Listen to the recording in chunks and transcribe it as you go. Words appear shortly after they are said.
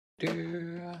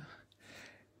Hello,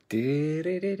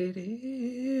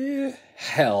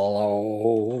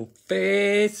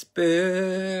 Facebook.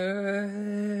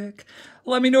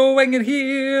 Let me know when you're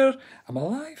here. Am I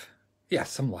live?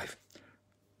 Yes, I'm live.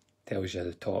 Tells you at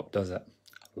the top, does it?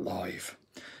 Live.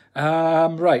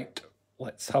 Right,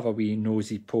 let's have a wee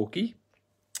nosy pokey.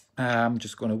 I'm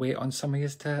just going to wait on some of you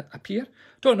to appear.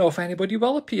 Don't know if anybody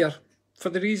will appear.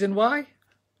 For the reason why?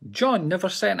 John never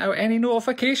sent out any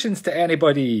notifications to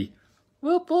anybody.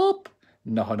 Whoop whoop.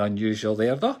 Nothing unusual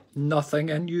there though.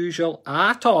 Nothing unusual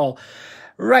at all.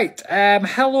 Right,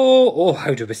 hello. Oh,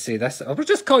 how do we say this? I'll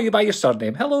just call you by your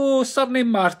surname. Hello, surname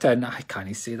Martin. I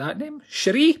can't say that name.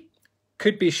 Cherie?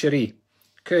 Could be Cherie.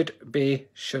 Could be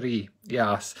Cherie,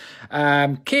 yes.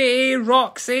 Kay,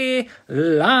 Roxy,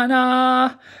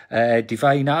 Lana,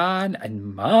 Divine Ann,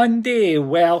 and Mandy.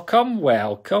 Welcome,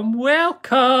 welcome,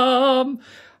 welcome.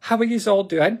 How are yous all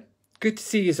doing? Good to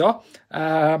see yous all.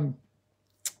 Right,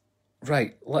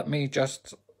 let me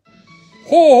just... Ho,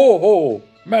 ho, ho!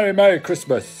 Merry, Merry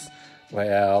Christmas.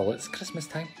 Well, it's Christmas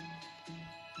time.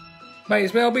 Might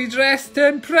as well be dressed to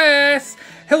impress.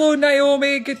 Hello,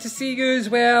 Naomi. Good to see you as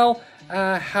well.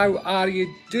 How are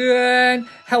you doing?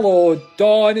 Hello,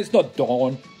 Dawn. It's not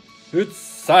Dawn. It's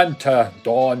Santa,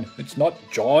 Dawn. It's not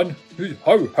John.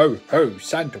 Ho, ho, ho.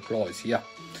 Santa Claus here.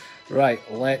 Right,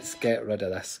 let's get rid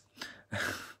of this.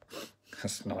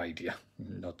 That's no idea.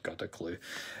 Not got a clue.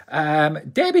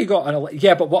 Debbie got an alert.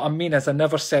 Yeah, but what I mean is I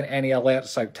never sent any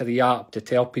alerts out to the app to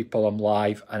tell people I'm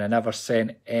live, and I never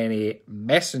sent any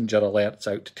messenger alerts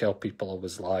out to tell people I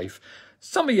was live.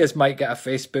 Some of yous might get a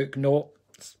Facebook note.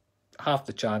 Half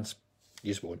the chance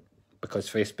yous won't, because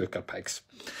Facebook are pigs.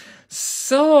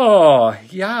 So,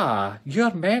 yeah,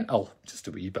 you're mental. Just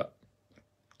a wee bit.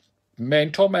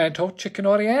 Mental, chicken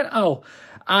oriental.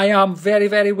 I am very,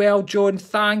 very well, Joan.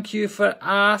 Thank you for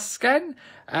asking.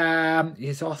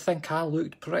 Yous all think I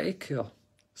looked pretty cool.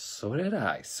 So did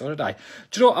I.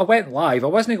 Do you know, I went live. I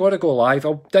wasn't going to go live.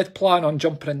 I did plan on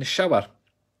jumping in the shower.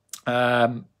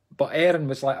 But Erin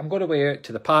was like, I'm going away out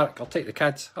to the park. I'll take the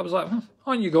kids. I was like,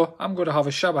 on you go. I'm going to have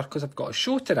a shower because I've got a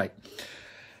show tonight.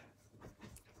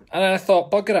 And then I thought,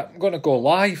 bugger it, I'm going to go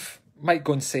live. Might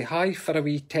go and say hi for a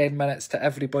wee 10 minutes to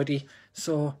everybody.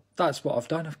 So that's what I've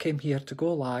done. I've came here to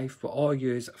go live with all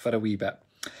yous for a wee bit.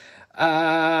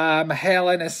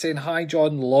 Helen is saying, hi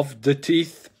John, loved the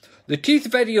teeth. The teeth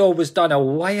video was done a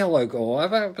while ago.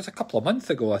 It was a couple of months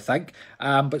ago, I think.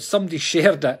 But somebody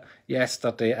shared it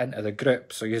yesterday into the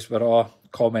group. So yous were all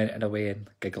commenting away and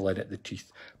giggling at the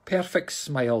teeth. Perfect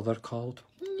smile, they're called.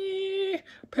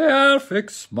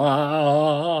 Perfect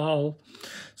smile.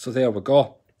 So there we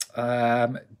go.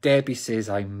 Debbie says,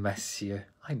 I miss you.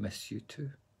 I miss you too.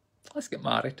 Let's get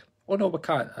married. Oh no, we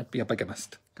can't. I'd be a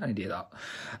bigamist. Can't do that.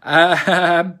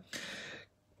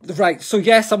 Right, so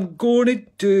yes, I'm going to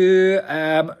do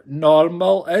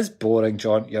normal is boring,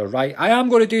 John. You're right. I am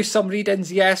going to do some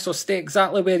readings, yes, so stay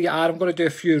exactly where you are. I'm going to do a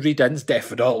few readings,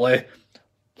 definitely.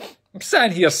 I'm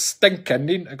sitting here stinking,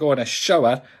 needing to go in a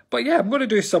shower. But yeah, I'm going to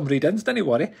do some readings, don't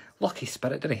worry. Lucky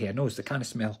spirit, didn't hear nose, they can't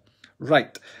smell.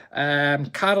 Right,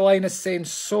 Caroline is saying,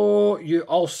 so you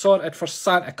all sorted for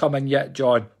Santa coming yet,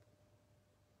 John?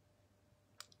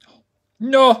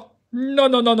 No.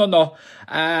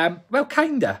 Well,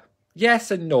 kinda.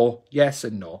 Yes and no.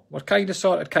 We're kinda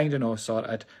sorted, kinda no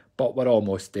sorted, but we're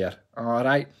almost there. All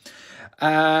right.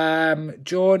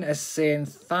 Joan is saying,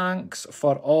 thanks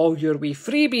for all your wee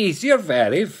freebies. You're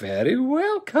very, very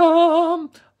welcome.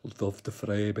 Love the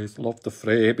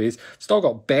freebies. Still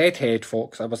got bedhead,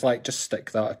 folks. I was like, just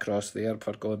stick that across there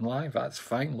for going live. That's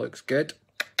fine. Looks good.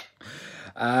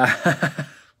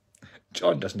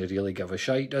 John doesn't really give a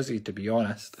shite, does he, to be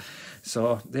honest?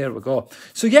 So, there we go.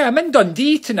 So, yeah, I'm in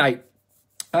Dundee tonight.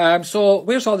 So,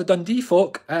 where's all the Dundee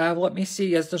folk? Let me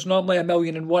see. There's normally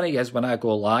 1,000,001 of yous when I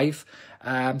go live.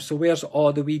 So, where's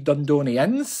all the wee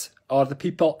Dundonians? Or the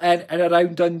people in and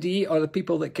around Dundee? Or the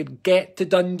people that could get to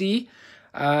Dundee?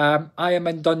 I am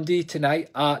in Dundee tonight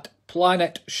at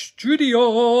Planet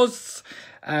Studios.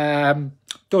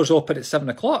 Doors open at 7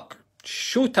 o'clock.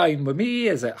 Showtime with me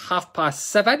is at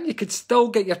 7:30. You could still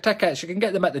get your tickets. You can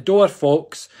get them at the door,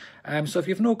 folks. So if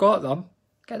you've not got them,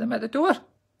 get them at the door.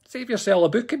 Save yourself a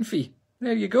booking fee.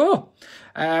 There you go.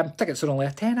 Tickets are only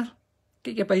a tenner.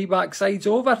 Get your backsides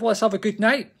over. Let's have a good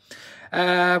night.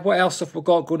 What else have we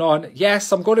got going on?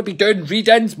 Yes, I'm going to be doing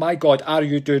readings. My God, are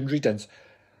you doing readings?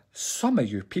 Some of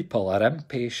you people are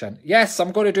impatient. Yes,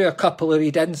 I'm going to do a couple of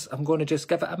readings. I'm going to just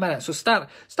give it a minute. So start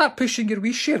pushing your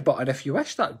wee share button if you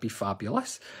wish. That would be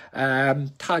fabulous.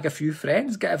 Tag a few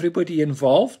friends, get everybody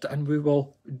involved, and we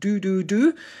will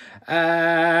do.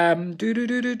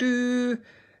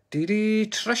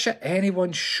 Trisha,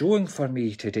 anyone showing for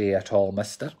me today at all,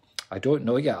 mister? I don't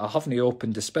know yet. I haven't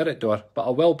opened the spirit door, but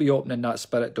I will be opening that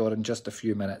spirit door in just a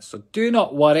few minutes. So do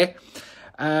not worry.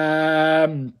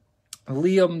 Liam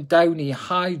Downey,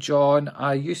 hi John.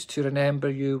 I used to remember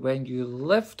you when you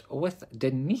lived with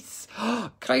Denise.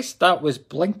 Oh, Christ, that was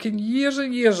blinking years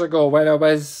and years ago when I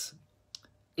was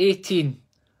 18.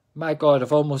 My God,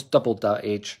 I've almost doubled that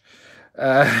age.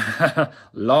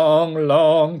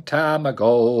 Long time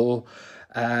ago.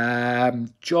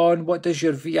 John, what does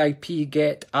your VIP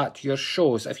get at your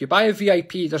shows? If you buy a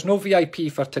VIP, there's no VIP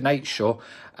for tonight's show,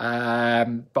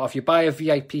 but if you buy a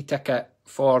VIP ticket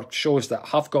for shows that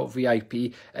have got VIP,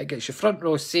 it gets you front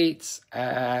row seats,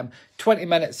 20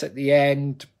 minutes at the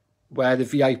end where the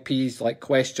VIPs like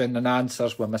question and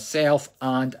answers with myself,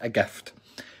 and a gift.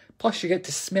 Plus you get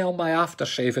to smell my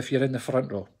aftershave if you're in the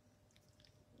front row.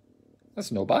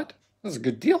 That's no bad. That's a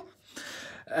good deal.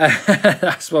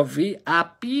 That's what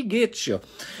VIP gets you.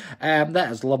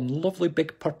 That is lovely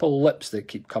big purple lips that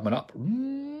keep coming up.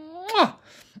 Mwah!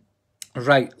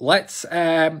 Right, let's...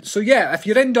 so yeah, if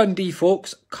you're in Dundee,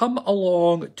 folks, come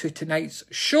along to tonight's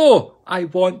show. I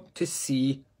want to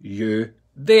see you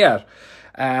there.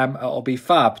 It'll be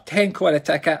fab. £10 a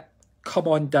ticket. Come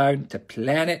on down to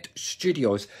Planet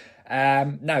Studios.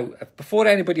 Now, before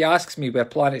anybody asks me where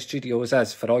Planet Studios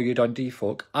is, for all you Dundee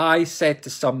folk, I said to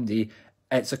somebody,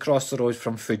 it's across the road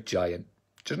from Food Giant.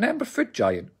 Do you remember Food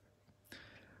Giant?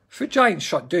 Food Giant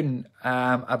shut down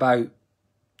about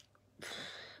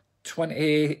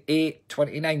 28,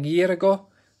 29 years ago.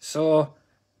 So,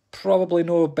 probably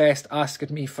no best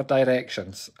asking me for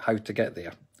directions how to get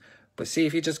there. But see,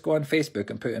 if you just go on Facebook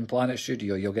and put in Planet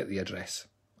Studio, you'll get the address.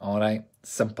 All right?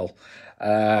 Simple.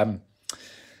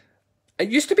 It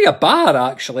used to be a bar,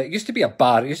 actually. It used to be a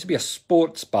bar. It used to be a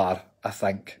sports bar, I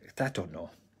think. I don't know.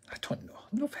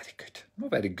 I'm not very good. I'm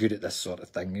not very good at this sort of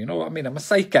thing. You know what I mean? I'm a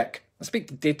psychic. I speak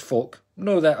to dead folk.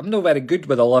 I'm not very good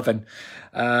with a living.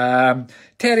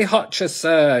 Terry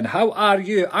Hutchison, how are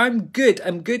you? I'm good.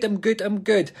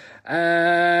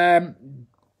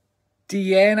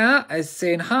 Deanna is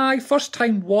saying, hi, first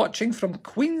time watching from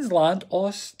Queensland,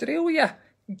 Australia.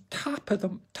 Top of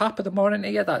the morning to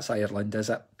you. That's Ireland, is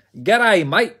it? G'day,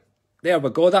 mate. There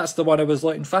we go. That's the one I was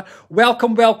looking for.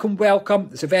 Welcome.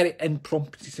 It's a very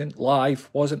impromptu live.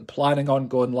 Wasn't planning on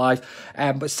going live.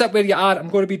 But sit where you are. I'm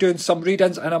going to be doing some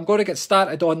readings and I'm going to get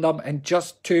started on them in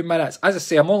just 2 minutes. As I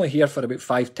say, I'm only here for about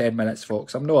 5-10 minutes,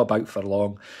 folks. I'm not about for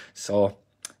long. So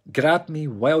grab me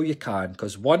while you can,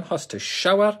 because one has to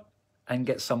shower and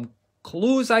get some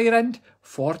clothes ironed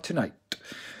for tonight.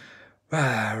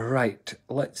 Right.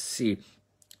 Let's see.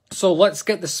 So let's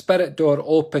get the spirit door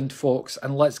opened, folks,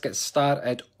 and let's get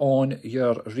started on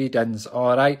your readings,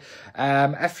 all right?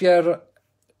 If you're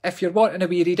wanting a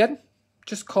wee reading,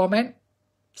 just comment.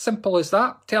 Simple as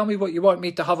that. Tell me what you want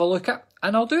me to have a look at,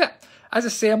 and I'll do it. As I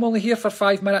say, I'm only here for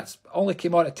 5 minutes. Only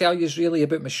came on to tell you really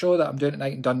about my show that I'm doing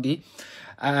tonight in Dundee.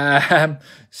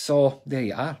 So there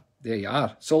you are. There you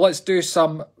are. So let's do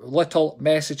some little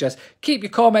messages. Keep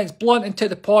your comments blunt and to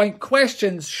the point.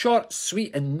 Questions short,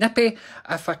 sweet and nippy.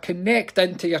 If I connect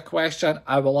into your question,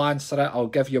 I will answer it. I'll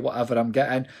give you whatever I'm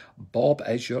getting. Bob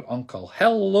is your uncle.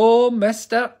 Hello,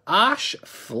 Mr. Ash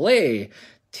Flay.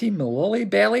 Team Lily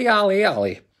Belly Alley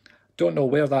Alley. Don't know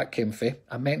where that came from.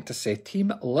 I meant to say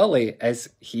Team Lily is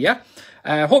here.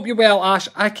 Hope you're well, Ash.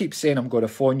 I keep saying I'm going to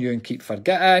phone you and keep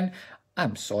forgetting.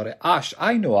 I'm sorry, Ash.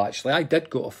 I know, actually. I did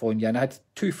go to phone you and I had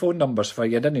 2 phone numbers for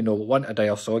you. I didn't know one to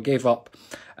dial, so I gave up.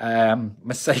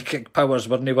 My psychic powers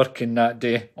weren't working that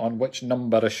day on which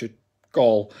number I should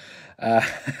call. But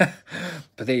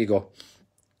there you go.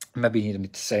 Maybe you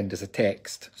need to send us a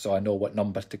text so I know what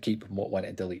number to keep and what one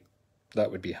to delete.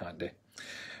 That would be handy.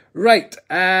 Right.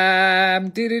 Where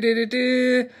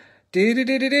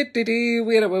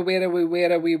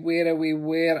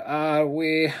are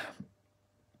we?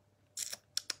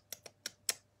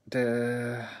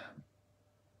 My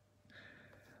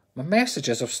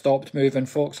messages have stopped moving,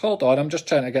 folks. Hold on, I'm just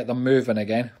trying to get them moving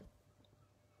again.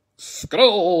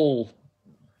 Scroll!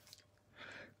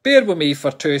 Bear with me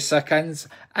for 2 seconds.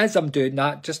 As I'm doing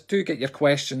that, just do get your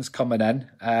questions coming in,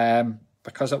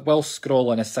 because it will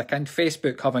scroll in a second.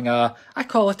 Facebook having I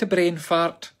call it a brain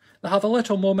fart. They have a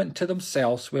little moment to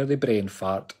themselves where they brain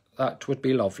fart. That would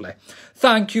be lovely.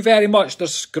 Thank you very much. They're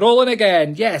scrolling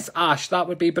again. Yes, Ash, that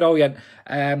would be brilliant.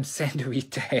 Send a wee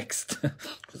text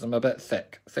because I'm a bit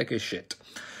thick as shit.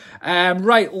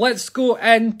 Right, let's go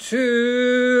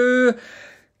into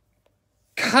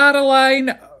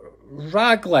Caroline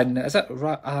Raglan. Is it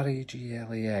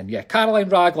R-A-G-L-A-N? Yeah, Caroline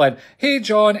Raglan. Hey,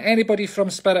 John, anybody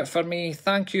from Spirit for me?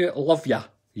 Thank you. Love ya.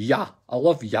 Yeah, I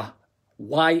love ya.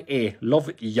 Y-A,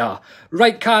 love ya.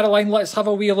 Right, Caroline, let's have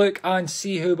a wee look and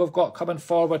see who we've got coming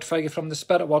forward for you from the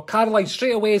spirit world. Caroline,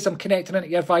 straight away as I'm connecting into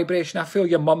your vibration, I feel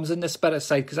your mum's in the spirit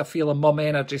side because I feel a mum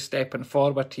energy stepping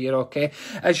forward here, okay?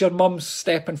 As your mum's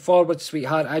stepping forward,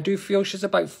 sweetheart, I do feel she's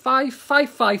about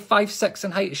 5'6"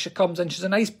 in height as she comes in. She's a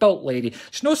nice built lady.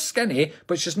 She's no skinny,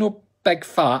 but she's no big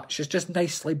fat. She's just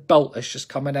nicely built as she's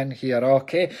coming in here,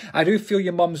 okay? I do feel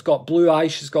your mum's got blue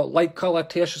eyes. She's got light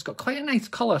coloured hair. She's got quite a nice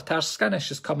colour to her skin as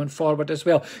she's coming forward as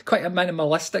well. Quite a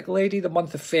minimalistic lady. The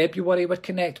month of February would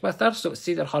connect with her, so it's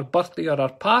either her birthday or her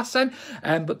passing,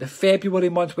 but the February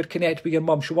month would connect with your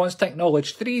mum. She wants to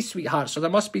acknowledge 3, sweetheart, so there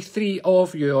must be 3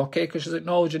 of you, okay? Because she's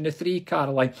acknowledging the 3,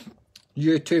 Caroline.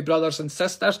 You 2 brothers and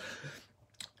sisters.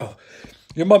 Oh,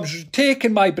 your mum's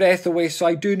taking my breath away, so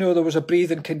I do know there was a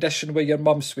breathing condition with your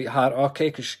mum, sweetheart, okay,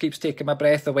 because she keeps taking my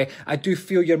breath away. I do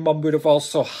feel your mum would have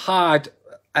also had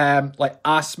like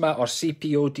asthma or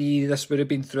CPOD. This would have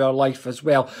been through her life as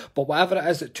well. But whatever it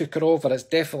is that took her over, it's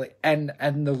definitely in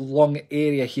the lung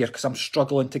area here because I'm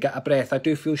struggling to get a breath. I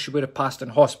do feel she would have passed in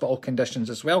hospital conditions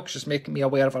as well because she's making me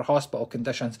aware of her hospital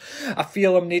conditions. I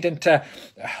feel I didn't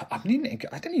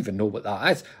even know what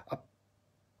that is.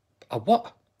 A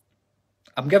what?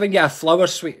 I'm giving you a flower,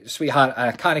 sweetheart.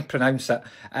 I can't pronounce it.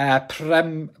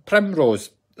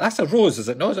 Primrose. That's a rose, is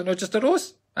it not? Is it not just a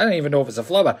rose? I don't even know if it's a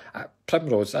flower.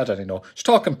 Primrose, I don't know. She's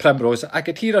talking primrose. I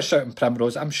could hear her shouting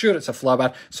primrose. I'm sure it's a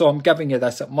flower, so I'm giving you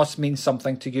this. It must mean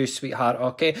something to you, sweetheart,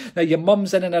 okay? Now, your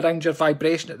mum's in and around your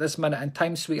vibration at this minute in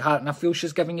time, sweetheart, and I feel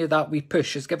she's giving you that wee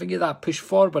push. She's giving you that push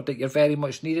forward that you're very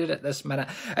much needed at this minute.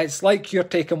 It's like you're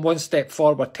taking 1 step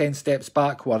forward, 10 steps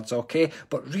backwards, okay?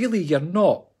 But really, you're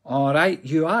not. All right,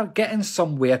 you are getting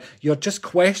somewhere. You're just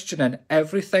questioning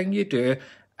everything you do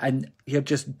and you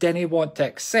just didn't want to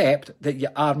accept that you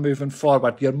are moving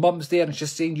forward. Your mum's there and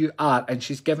she's saying you are and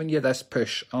she's giving you this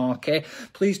push, okay?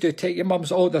 Please do take your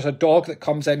mum's... Oh, there's a dog that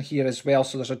comes in here as well.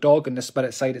 So there's a dog on the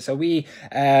spirit side. It's a wee...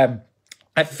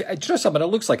 do you know something? It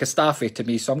looks like a staffy to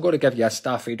me, so I'm going to give you a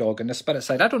staffy dog on the spirit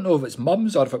side. I don't know if it's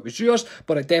mum's or if it was yours,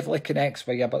 but it definitely connects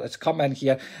with you. But it's come in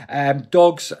here.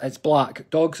 Dogs, it's black.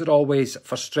 Dogs are always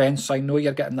for strength, so I know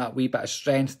you're getting that wee bit of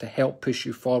strength to help push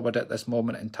you forward at this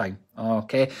moment in time.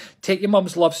 Okay? Take your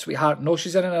mum's love, sweetheart. Know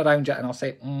she's in and around you, and I'll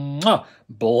say, mwah,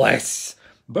 bless.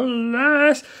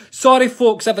 Bless. Sorry,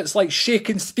 folks, if it's like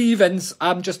shaking Stevens.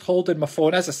 I'm just holding my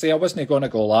phone. As I say, I wasn't going to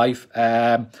go live.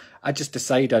 I just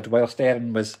decided whilst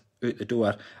Erin was out the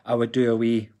door, I would do a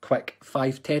wee quick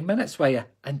 5-10 minutes with you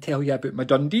and tell you about my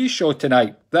Dundee show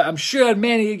tonight that I'm sure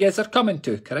many of you are coming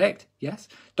to, correct? Yes?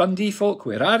 Dundee folk,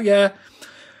 where are you?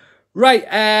 Right,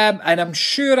 and I'm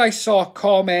sure I saw a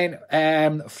comment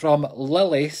from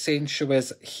Lily saying she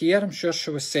was here. I'm sure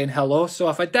she was saying hello. So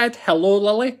if I did, hello,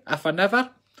 Lily. If I never,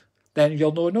 then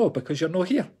you'll know no, because you're not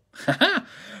here.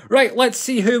 Right, let's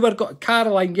see who we've got.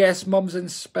 Caroline, yes, mum's in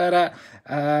spirit.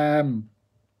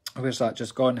 Where's that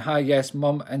just gone? Hi, yes,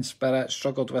 mum in spirit,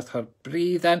 struggled with her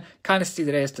breathing. Can't see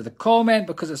the rest of the comment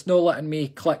because it's not letting me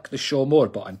click the show more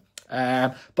button.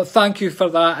 But thank you for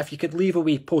that. If you could leave a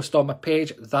wee post on my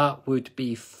page, that would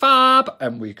be fab,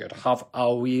 and we could have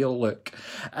a wee look.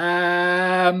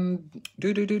 Let's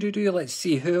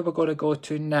see who we're going to go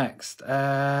to next.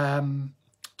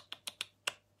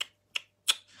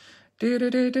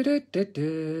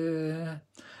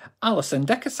 Alison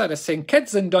Dickinson is saying,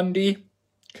 kids in Dundee,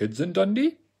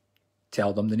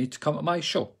 tell them they need to come to my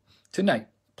show tonight.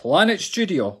 Planet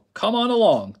Studio, come on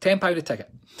along, £10 a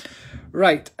ticket.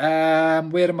 Right,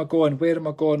 where am I going? David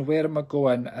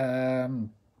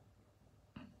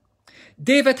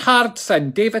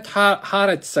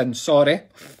Harrodson, sorry.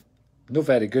 No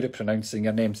very good at pronouncing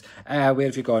your names. Where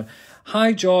have you gone?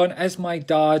 Hi, John, is my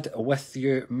dad with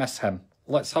you? Miss him.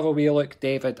 Let's have a wee look,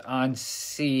 David, and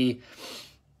see.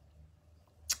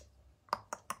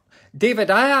 David,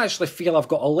 I actually feel I've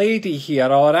got a lady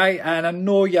here, all right? And I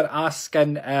know you're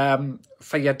asking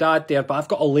for your dad there, but I've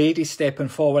got a lady stepping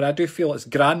forward. I do feel it's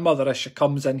grandmother as she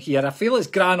comes in here. I feel it's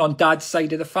gran on dad's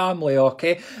side of the family,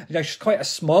 okay? You know, she's quite a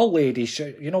small lady.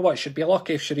 You know what? She'd be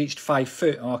lucky if she reached 5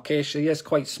 foot, okay? She is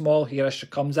quite small here as she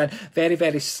comes in. Very,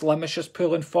 very slim as she's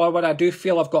pulling forward. I do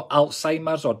feel I've got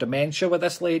Alzheimer's or dementia with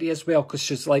this lady as well, because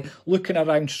she's like looking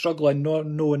around, struggling, not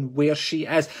knowing where she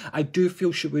is. I do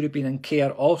feel she would have been in care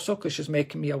also, because she's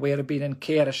making me aware of being in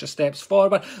care as she steps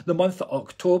forward. The month of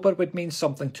October would mean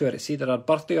something to her. It's either her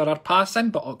birthday or her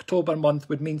passing, but October month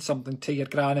would mean something to your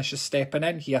gran as she's stepping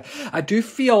in here. I do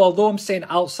feel, although I'm saying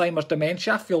Alzheimer's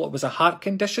dementia, I feel it was a heart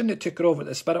condition that took her over to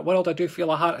the spirit world. I do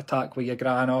feel a heart attack with your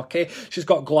gran, okay? She's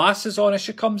got glasses on as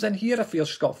she comes in here. I feel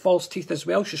she's got false teeth as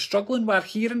well. She's struggling with her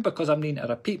hearing because I'm needing to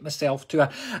repeat myself to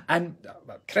her. And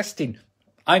Christine,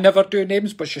 I never do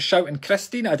names, but she's shouting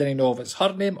Christine. I don't know if it's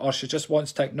her name or she just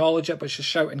wants to acknowledge it, but she's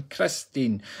shouting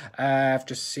Christine. I've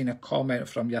just seen a comment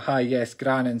from you. Hi, yes,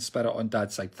 gran in spirit on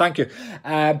dad's side. Thank you.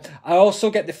 I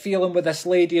also get the feeling with this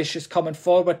lady as she's coming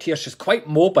forward here, she's quite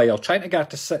mobile. Trying to get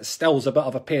her to sit still is a bit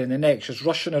of a pain in the neck. She's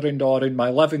rushing around all around my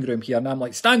living room here, and I'm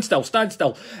like, stand still, stand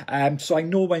still. So I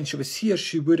know when she was here,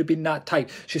 she would have been that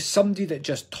type. She's somebody that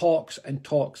just talks and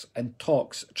talks and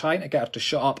talks. Trying to get her to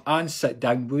shut up and sit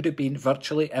down would have been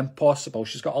virtually impossible.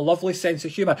 She's got a lovely sense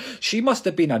of humour. She must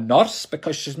have been a nurse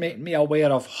because she's making me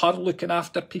aware of her looking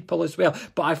after people as well.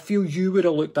 But I feel you would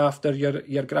have looked after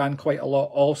your gran quite a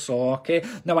lot also, okay?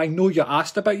 Now, I know you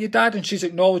asked about your dad and she's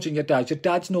acknowledging your dad. Your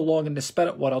dad's no longer in the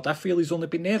spirit world. I feel he's only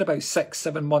been there about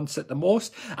 6-7 months at the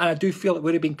most. And I do feel it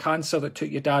would have been cancer that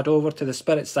took your dad over to the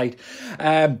spirit side.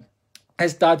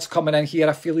 His dad's coming in here.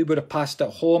 I feel he would have passed at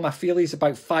home. I feel he's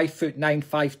about 5'9",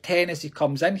 5'10" as he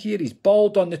comes in here. He's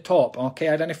bald on the top, okay?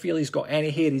 I don't feel he's got any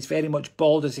hair. He's very much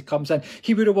bald as he comes in.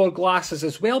 He would have wore glasses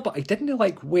as well, but I didn't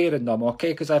like wearing them,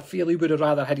 okay? Because I feel he would have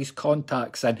rather had his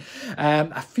contacts in.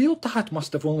 I feel dad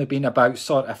must have only been about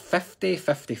sort of 50,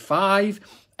 55.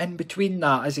 In between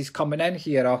that as he's coming in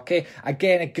here, okay?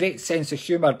 Again, a great sense of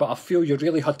humour, but I feel you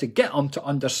really had to get him to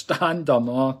understand him,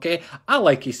 okay? I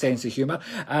like his sense of humour,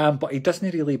 but he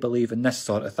doesn't really believe in this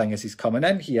sort of thing as he's coming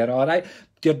in here, all right?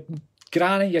 Your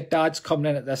granny, your dad's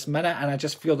coming in at this minute, and I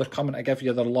just feel they're coming to give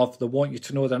you their love. They want you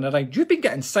to know they're around. You've been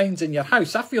getting signs in your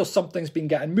house. I feel something's been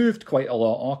getting moved quite a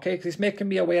lot, okay? Because he's making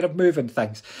me aware of moving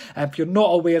things. If you're not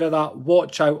aware of that,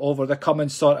 watch out over the coming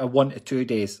sort of 1 to 2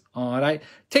 days, all right?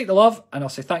 Take the love, and I'll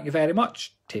say thank you very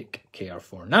much. Take care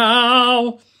for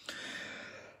now.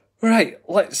 Right,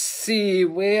 let's see.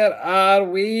 Where are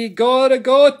we gonna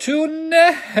go to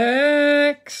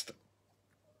next?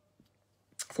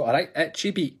 All right,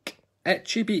 itchy beak.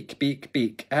 Itchy beak, beak,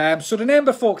 beak. So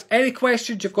remember, folks, any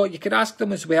questions you've got, you can ask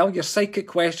them as well. Your psychic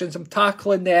questions, I'm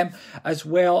tackling them as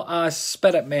well as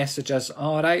spirit messages.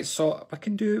 All right, so we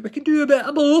can do a bit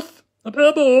of both. A bit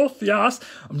of both, yes.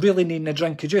 I'm really needing a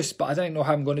drink of juice, but I don't know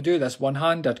how I'm going to do this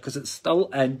one-handed because it's still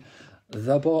in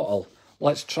the bottle.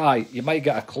 Let's try. You might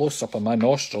get a close-up of my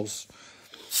nostrils.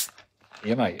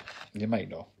 You might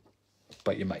not,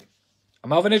 but you might.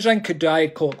 I'm having a drink of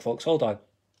Diet Coke, folks. Hold on.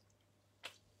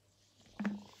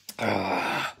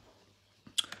 Had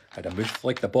a mouth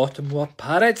like the bottom of a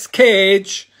parrot's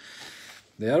cage.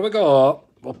 There we go.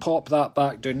 We'll pop that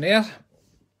back down there.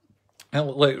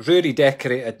 And look, Rory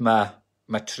decorated my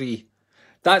tree.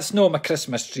 That's not my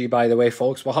Christmas tree, by the way,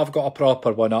 folks. We have got a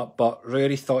proper one up, but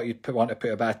Rory thought he'd want to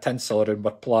put a bit of tinsel around my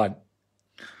plant.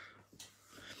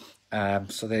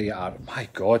 So there you are. My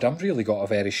God, I've really got a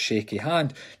very shaky hand.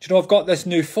 Do you know, I've got this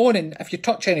new phone, and if you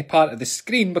touch any part of the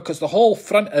screen, because the whole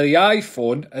front of the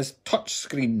iPhone is touch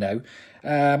screen now,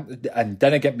 and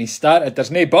didn't get me started,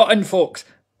 there's no button, folks.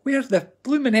 Where the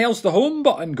blooming hell's the home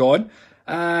button gone?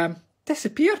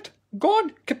 Disappeared.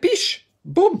 Gone. Capiche.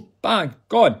 Boom. Bang.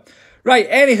 Gone. Right,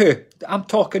 anywho, I'm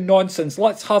talking nonsense.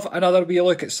 Let's have another wee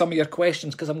look at some of your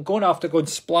questions, because I'm going to have to go and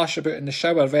splash about in the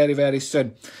shower very, very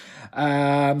soon.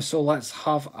 So let's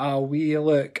have a wee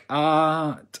look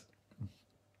at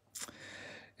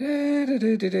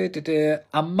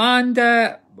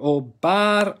Amanda how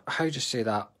do you say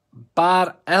that?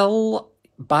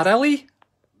 Barilli?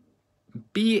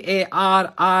 B-A-R-I-L-L-I.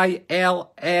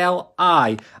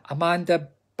 Amanda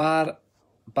Barilli.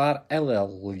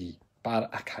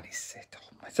 I can't say it.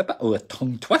 It's a bit of a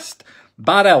tongue twist.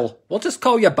 Barrel. We'll just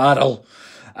call you Barrel.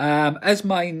 Is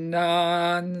my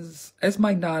nana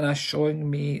showing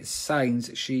me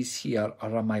signs she's here,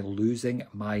 or am I losing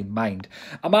my mind?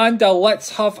 Amanda,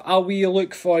 let's have a wee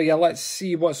look for you. Let's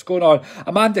see what's going on.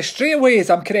 Amanda, straight away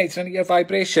as I'm connecting to your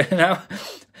vibration now,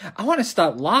 I want to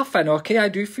start laughing, okay? I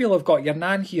do feel I've got your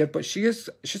nan here, but she's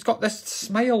got this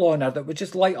smile on her that would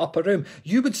just light up a room.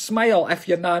 You would smile if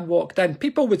your nan walked in.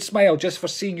 People would smile just for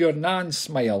seeing your nan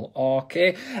smile,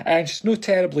 okay? And she's not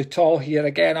terribly tall here.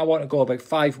 Again, I want to go about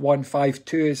 5'1",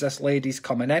 5'2" as this lady's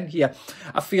coming in here.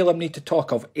 I feel I need to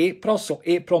talk of April, so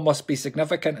April must be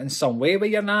significant in some way with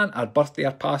your nan, her birthday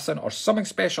or passing, or something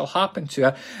special happened to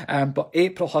her. But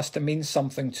April has to mean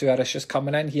something to her as she's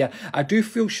coming in here. I do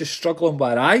feel she's struggling with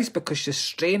her eyes. eyes because she's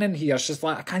straining here. She's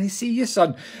like, I can't see you,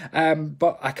 son.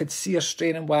 But I could see her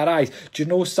straining with her eyes. Do you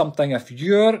know something? If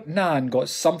your nan got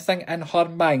something in her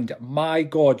mind, my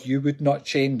God, you would not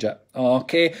change it.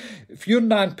 Okay? If your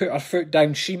nan put her foot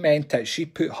down, she meant it. She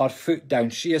put her foot down.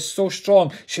 She is so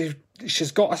strong.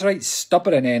 She's got a right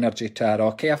stubborn energy to her,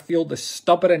 okay? I feel the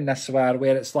stubbornness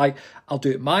where it's like, I'll do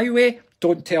it my way.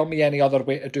 Don't tell me any other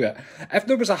way to do it. If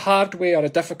there was a hard way or a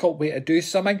difficult way to do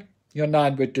something, your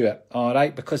nan would do it, all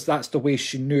right? Because that's the way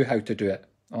she knew how to do it.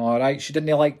 All right, she didn't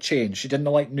like change. She didn't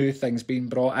like new things being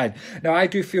brought in. Now, I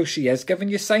do feel she is giving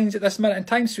you signs at this minute in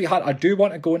time, sweetheart. I do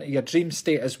want to go into your dream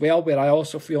state as well, where I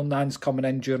also feel Nan's coming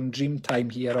in during dream time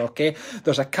here, okay?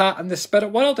 There's a cat in the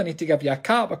spirit world. I need to give you a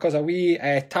cat because a wee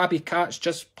tabby cat's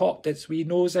just popped its wee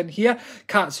nose in here.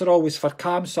 Cats are always for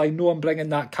calm, so I know I'm bringing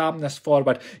that calmness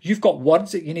forward. You've got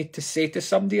words that you need to say to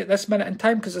somebody at this minute in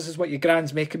time because this is what your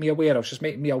gran's making me aware of. She's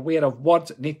making me aware of words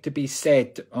that need to be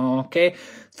said, okay?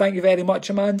 Thank you very much,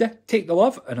 Amanda. Take the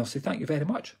love, and I'll say thank you very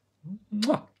much.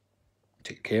 Mwah.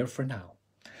 Take care for now.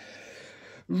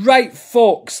 Right,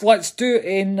 folks, let's do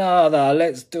another.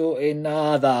 Let's do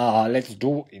another.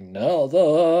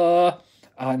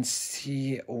 And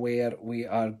see where we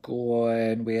are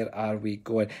going. Where are we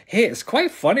going? Hey, it's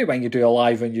quite funny when you do a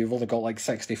live and you've only got like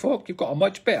 60 folk. You've got a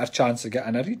much better chance of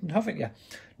getting a reading, haven't you?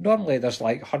 Normally there's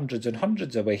like hundreds and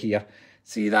hundreds away here.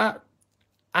 See that?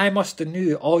 I must have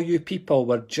knew all you people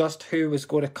were just who was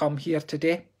going to come here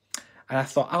today. And I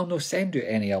thought, I'll no send you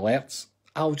any alerts.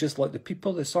 I'll just let the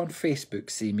people that's on Facebook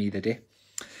see me today.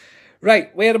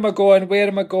 Right, where am I going? Where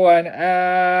am I going?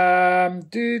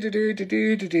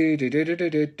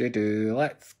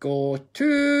 Let's go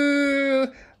to...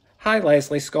 Hi,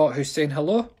 Leslie Scott, who's saying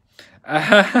hello.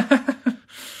 Where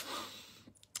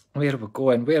are we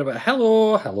going? Where are we?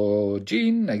 Hello, hello,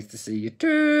 Jean. Nice to see you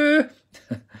too.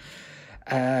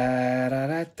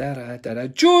 Jodie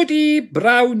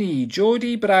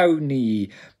Brownie.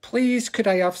 Please, could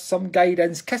I have some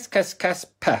guidance? Kiss, kiss, kiss,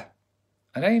 puh.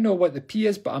 And I know what the P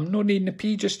is, but I'm not needing the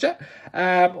P just yet.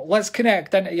 Let's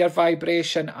connect into your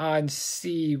vibration and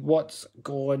see what's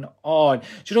going on. Do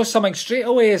you know something? Straight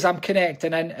away as I'm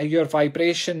connecting into your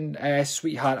vibration,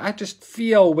 sweetheart, I just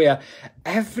feel where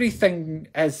everything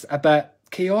is a bit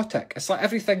chaotic. It's like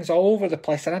everything's all over the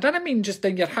place. And I don't mean just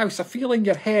in your house. I feel in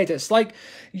your head. It's like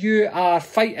you are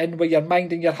fighting with your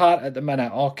mind and your heart at the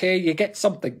minute, okay? You get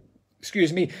something...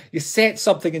 Excuse me, you set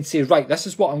something and say, right, this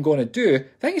is what I'm going to do.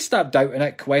 Then you start doubting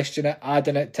it, question it,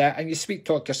 adding it to it, and you sweet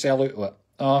talk yourself out of it.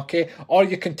 Okay? Or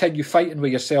you continue fighting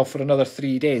with yourself for another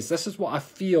 3 days. This is what I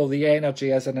feel the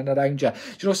energy is in and around you. Do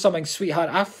you know something,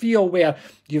 sweetheart? I feel where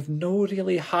you've no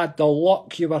really had the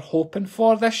luck you were hoping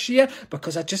for this year,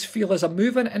 because I just feel as I'm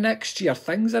moving to next year,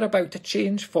 things are about to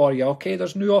change for you, okay?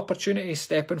 There's new opportunities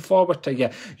stepping forward to you.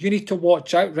 You need to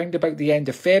watch out round about the end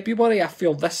of February. I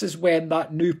feel this is when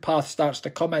that new path starts to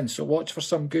come in, so watch for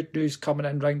some good news coming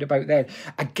in round about then.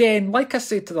 Again, like I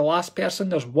said to the last person,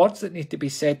 there's words that need to be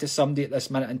said to somebody at this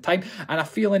minute in time, and I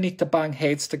feel I need to bang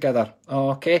heads together,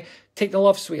 okay? Take the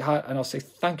love, sweetheart, and I'll say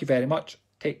thank you very much.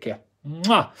 Take care.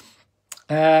 Mwah.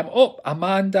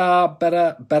 Amanda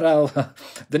Birrell,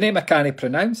 the name I can't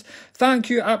pronounce. Thank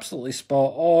you, absolutely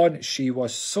spot on. She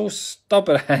was so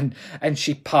stubborn and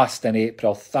she passed in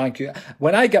April. Thank you.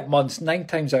 When I get months, 9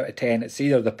 times out of 10, it's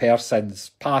either the person's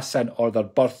passing or their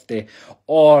birthday,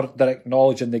 or they're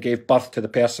acknowledging they gave birth to the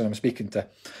person I'm speaking to.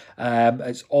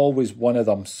 It's always one of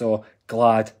them. So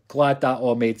glad that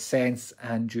all made sense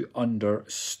and you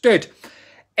understood.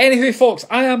 Anywho, folks,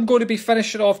 I am going to be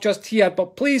finishing off just here,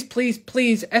 but please, please,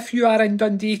 please, if you are in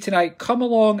Dundee tonight, come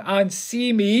along and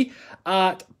see me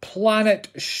at Planet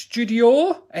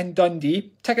Studio in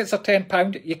Dundee. Tickets are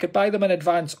 £10. You could buy them in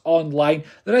advance online.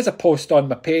 There is a post on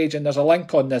my page and there's a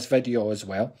link on this video as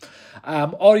well.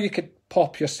 Or you could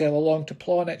pop yourself along to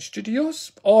Planet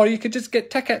Studios, or you could just get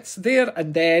tickets there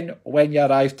and then when you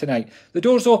arrive tonight. The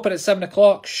doors open at 7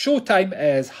 o'clock. Showtime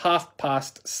is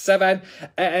 7:30.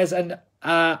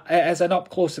 It is an up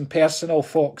close and personal,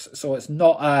 folks, so it's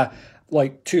not a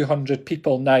like 200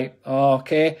 people night,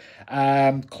 okay?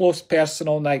 Close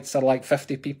personal nights are like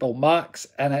 50 people max,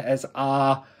 and it's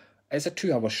a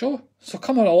 2-hour show, so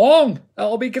come on along.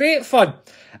 It'll be great fun.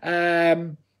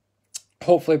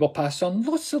 Hopefully we'll pass on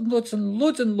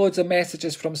loads of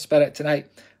messages from Spirit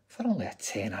tonight for only a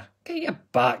tenner. Get your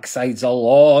backsides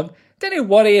along. Don't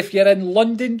worry if you're in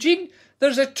London, Jean.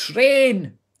 There's a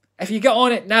train. If you get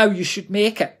on it now, you should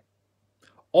make it.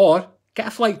 Or get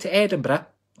a flight to Edinburgh,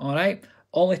 all right?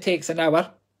 Only takes an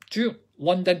hour.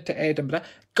 London to Edinburgh.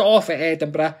 Get off at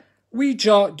Edinburgh. Wee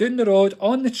jot down the road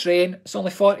on the train. It's only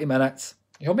 40 minutes.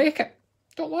 You'll make it.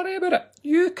 Don't worry about it.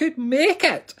 You could make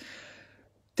it.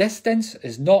 Distance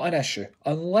is not an issue.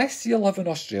 Unless you live in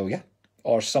Australia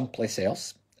or someplace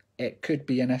else, it could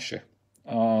be an issue.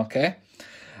 Okay.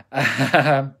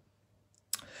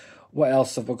 What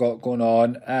else have we got going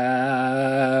on?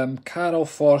 Carol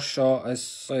Forshaw is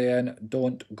saying,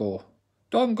 don't go.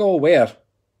 Don't go where?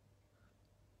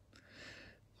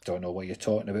 Don't know what you're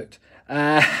talking about.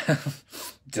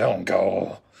 Don't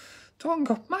go. Don't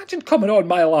go. Imagine coming on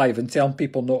my live and telling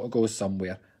people not to go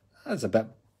somewhere. That's a bit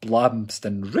blabst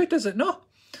and rude, is it not?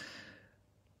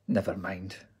 Never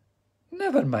mind.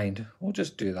 Never mind. We'll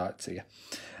just do that to you.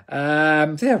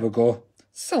 There we go.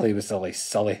 Silly was silly,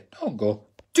 silly. Don't go.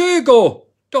 Do go!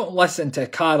 Don't listen to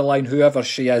Caroline, whoever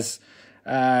she is.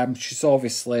 She's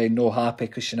obviously no happy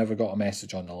because she never got a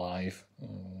message on the live.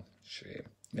 Oh, shame.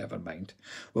 Never mind.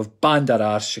 We've banned her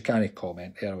arse. She can't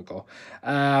comment. There we go.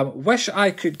 Wish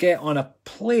I could get on a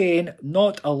plane.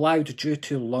 Not allowed due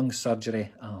to lung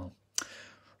surgery. Oh.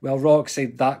 Well, Roxy,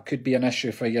 that could be an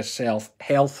issue for yourself.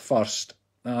 Health first.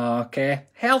 Okay.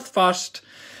 Health first.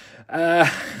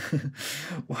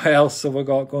 What else have we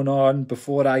got going on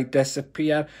before I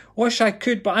disappear? Wish I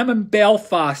could, but I'm in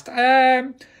Belfast.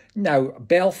 Now,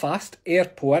 Belfast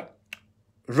Airport,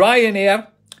 Ryanair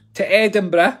to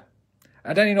Edinburgh.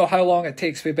 I don't know how long it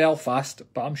takes for Belfast,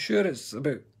 but I'm sure it's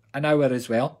about an hour as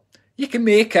well. You can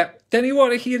make it. Didn't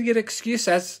want to hear your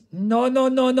excuses. No, no,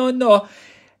 no, no, no.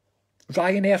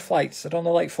 Ryanair flights are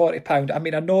only like £40. I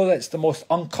mean, I know that's the most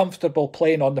uncomfortable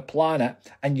plane on the planet,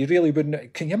 and you really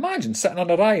wouldn't... Can you imagine sitting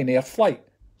on a Ryanair flight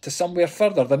to somewhere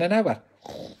further than an hour?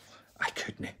 Oh, I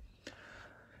couldn't.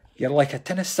 You're like a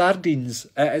tin of sardines.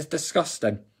 It is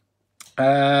disgusting.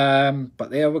 But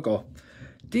there we go.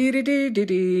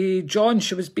 Dee-dee-dee-dee-dee. John,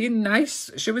 she was being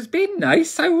nice. She was being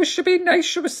nice. How was she being nice?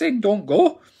 She was saying, don't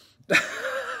go.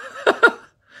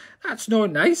 That's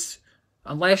not nice.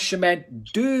 Unless she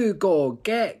meant, do go,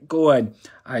 get going.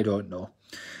 I don't know.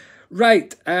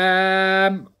 Right.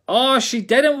 Oh, she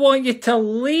didn't want you to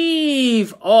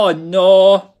leave. Oh,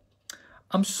 no.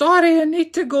 I'm sorry, I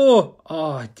need to go.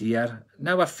 Oh, dear.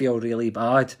 Now I feel really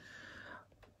bad.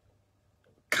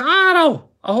 Carol,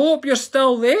 I hope you're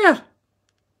still there.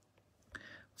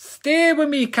 Stay with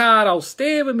me, Carol.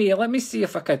 Stay with me. Let me see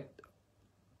if I could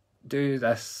do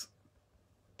this.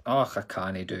 Oh, I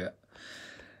can't do it.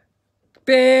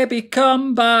 Baby,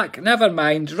 come back. Never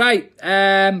mind. Right.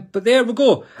 But there we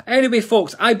go. Anyway,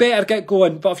 folks, I better get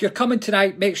going. But if you're coming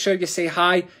tonight, make sure you say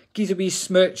hi. Give a wee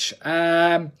smooch.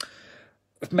 My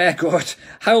God.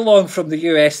 How long from the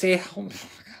USA?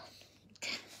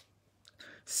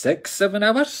 6-7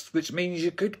 hours, which means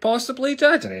you could possibly do.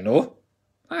 I don't know.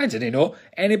 I don't know.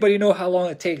 Anybody know how long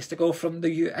it takes to go from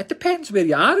the It depends where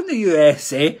you are in the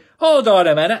USA. Hold on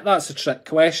a minute. That's a trick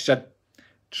question.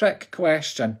 Trick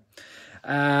question.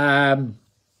 No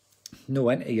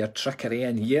into your trickery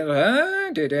in here.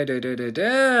 I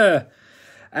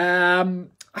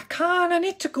can't. I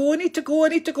need to go. I need to go. I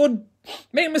need to go and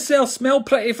make myself smell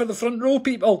pretty for the front row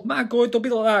people. My God, they'll be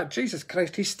like that. Jesus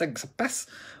Christ, he stinks of piss.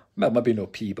 Well, maybe no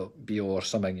pee, but BO or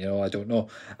something, you know, I don't know.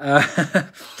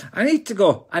 I need to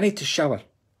go. I need to shower.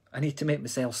 I need to make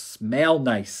myself smell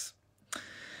nice.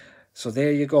 So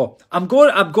there you go. I'm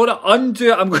going to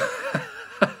undo it.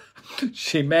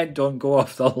 She meant don't go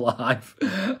off the live.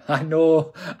 I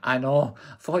know. I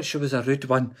thought she was a rude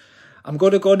one. I'm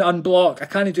going to go and unblock. I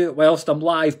can't do it whilst I'm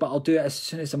live, but I'll do it as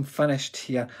soon as I'm finished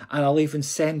here. And I'll even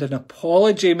send an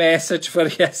apology message for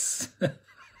yes.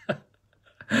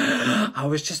 I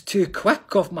was just too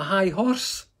quick off my high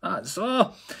horse. That's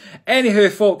all.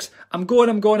 Anywho, folks, I'm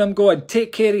going.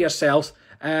 Take care of yourselves.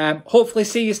 Hopefully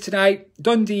see you tonight.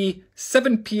 Dundee,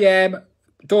 7 p.m.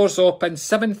 Doors open,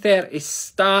 7:30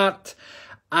 start.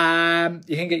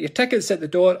 You can get your tickets at the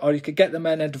door or you could get them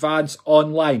in advance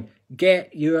online.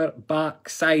 Get your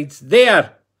backsides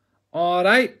there. All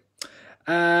right.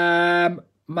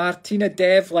 Martina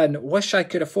Devlin, wish I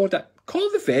could afford it.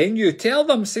 Call the venue. Tell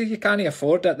them, say you can't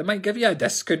afford it. They might give you a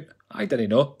discount. I don't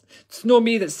know. It's not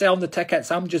me that's selling the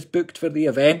tickets. I'm just booked for the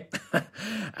event.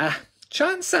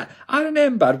 Chance it. I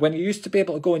remember when you used to be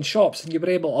able to go in shops and you were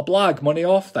able to blag money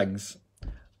off things.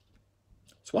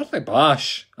 It's worth a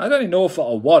bash. I don't know if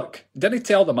it'll work. Didn't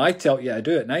tell them I tell you to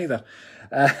do it neither.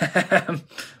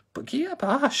 But get a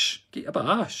bash. Get a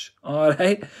bash. All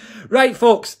right. Right,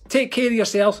 folks. Take care of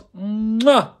yourselves.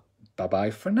 Mwah.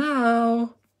 Bye-bye for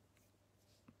now.